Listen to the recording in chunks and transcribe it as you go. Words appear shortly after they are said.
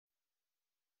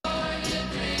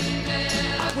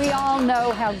We all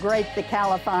know how great the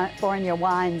California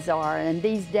wines are, and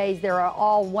these days there are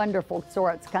all wonderful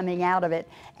sorts coming out of it.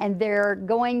 And they're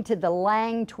going to the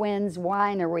Lang Twins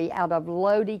Winery out of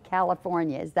Lodi,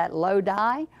 California. Is that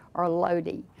Lodi or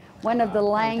Lodi? One of the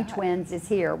Lang twins is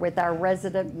here with our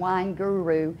resident wine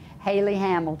guru, Haley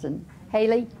Hamilton.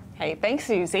 Haley? Hey, thanks,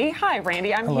 Susie. Hi,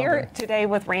 Randy. I'm here today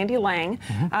with Randy Lang,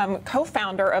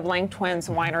 co-founder of Lang Twins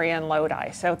Winery in Lodi.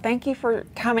 So thank you for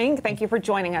coming. Thank you for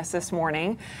joining us this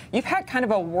morning. You've had kind of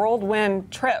a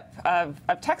whirlwind trip of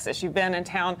Texas. You've been in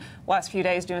town the last few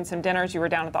days doing some dinners. You were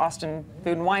down at the Austin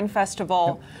Food and Wine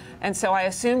Festival. Yep. And so I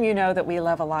assume you know that we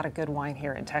love a lot of good wine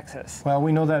here in Texas. Well,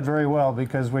 we know that very well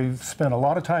because we've spent a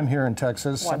lot of time here in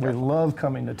Texas. Wonderful. We love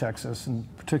coming to Texas, and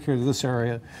particularly this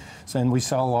area, and we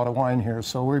sell a lot of wine here.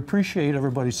 So we appreciate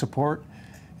everybody's support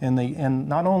and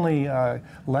not only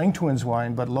Lang Twins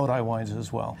wine, but Lodi wines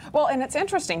as well. Well, and it's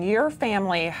interesting. Your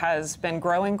family has been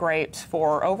growing grapes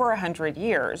for over 100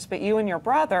 years, but you and your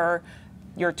brother,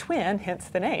 your twin, hence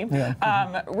the name,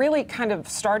 really kind of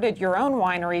started your own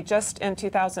winery just in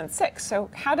 2006. So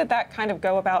how did that kind of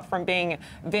go about from being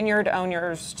vineyard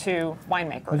owners to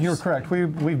winemakers? Well, you're correct.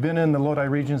 We've been in the Lodi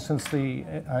region since the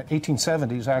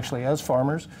 1870s, actually, as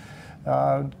farmers.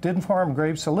 Didn't farm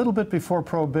grapes a little bit before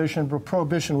Prohibition, but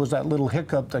Prohibition was that little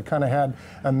hiccup that kind of had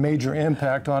a major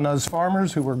impact on us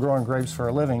farmers who were growing grapes for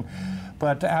a living.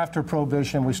 But after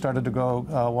Prohibition, we started to grow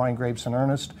wine grapes in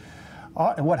earnest.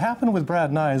 What happened with Brad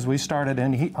and I is we started,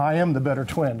 and I am the better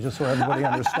twin, just so everybody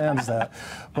understands that.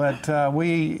 But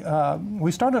we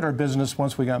started our business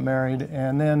once we got married,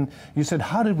 and then you said,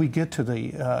 how did we get to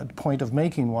the point of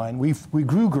making wine? We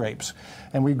grew grapes,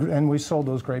 and we sold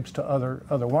those grapes to other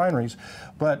wineries.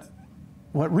 But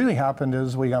what really happened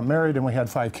is we got married and we had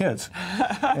 5 kids.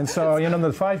 And so, you know,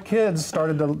 the 5 kids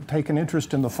started to take an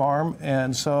interest in the farm.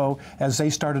 And so as they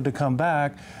started to come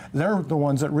back, they're the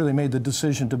ones that really made the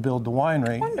decision to build the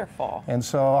winery. Wonderful. And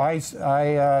so I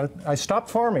stopped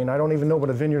farming. I don't even know what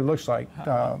a vineyard looks like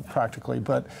practically,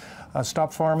 but I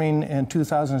stopped farming in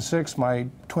 2006. My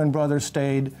twin brother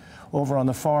stayed over on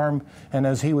the farm, and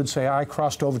as he would say, I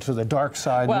crossed over to the dark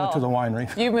side and went to the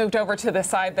winery. You moved over to the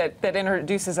side that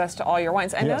introduces us to all your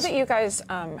wines. I know that you guys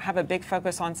have a big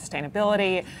focus on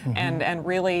sustainability and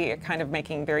really kind of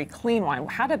making very clean wine.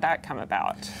 How did that come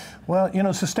about? Well, you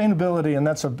know, sustainability, and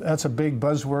that's a big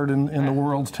buzzword in the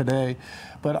world today.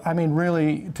 But I mean,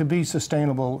 really, to be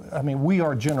sustainable, I mean, we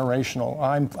are generational.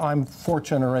 I'm 4th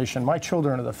generation. My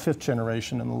children are the 5th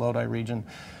generation in the Lodi region.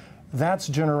 That's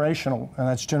generational, and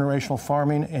that's generational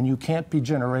farming, and you can't be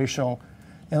generational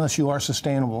unless you are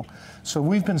sustainable. So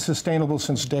we've been sustainable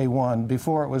since day one.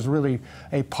 Before it was really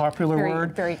a popular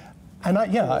word.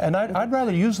 I'd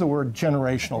rather use the word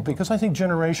generational because I think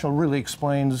generational really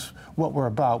explains what we're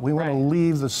about. We want to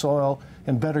leave the soil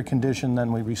in better condition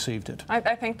than we received it.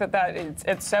 I think that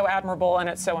it's so admirable and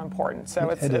it's so important.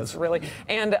 So it's really,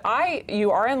 and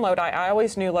you are in Lodi. I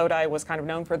always knew Lodi was kind of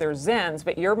known for their Zins,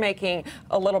 but you're making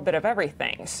a little bit of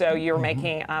everything. So you're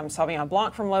making Sauvignon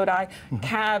Blanc from Lodi,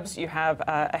 Cabs. You have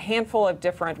a handful of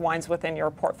different wines within your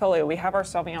portfolio. We have our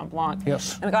Sauvignon Blanc in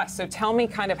the glass. So tell me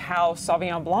kind of how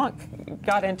Sauvignon Blanc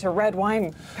got into red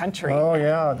wine country. Oh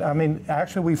yeah, I mean,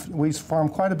 actually we farm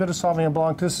quite a bit of Sauvignon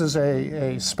Blanc. This is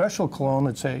a special clone.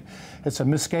 It's a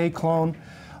Musquet clone.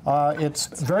 It's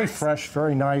very fresh,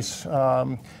 very nice.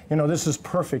 You know, this is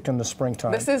perfect in the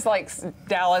springtime. This is like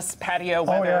Dallas patio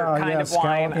weather kind of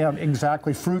wine. Yeah,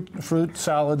 exactly. Fruit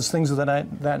salads, things of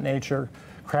that nature,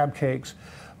 crab cakes.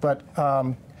 But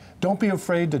don't be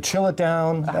afraid to chill it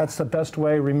down. That's the best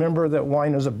way. Remember that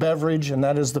wine is a beverage, and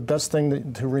that is the best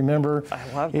thing to remember.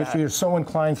 I love that. If you're so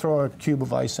inclined, throw a cube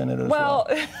of ice in it as well.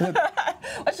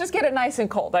 Let's just get it nice and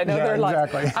cold. I know they're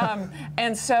exactly.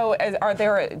 And so,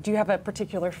 do you have a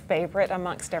particular favorite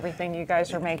amongst everything you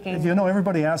guys are making? You know,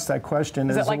 everybody asks that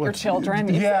question. Is it like your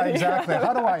children? Yeah, exactly.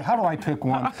 How do I pick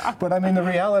one? But I mean, the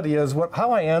reality is, how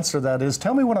I answer that is,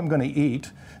 tell me what I'm going to eat,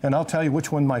 and I'll tell you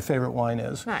which one my favorite wine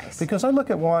is. Nice. Because I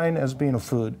look at wine as being a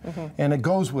food, and it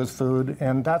goes with food,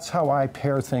 and that's how I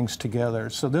pair things together.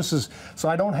 So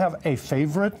I don't have a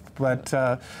favorite, but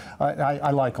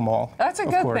I like them all. That's a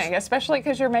good thing, especially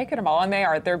because you're making them all, and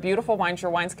they're beautiful wines. Your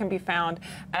wines can be found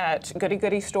at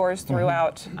goody stores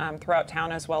throughout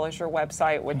town, as well as your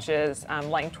website, which is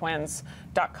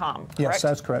langtwins.com. Yes,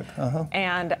 that's correct.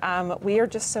 And we are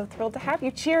just so thrilled to have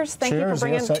you. Cheers! Thank you for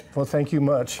bringing. Well, thank you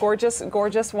much.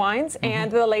 Gorgeous wines,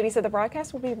 and the ladies of the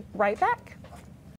broadcast will be right back.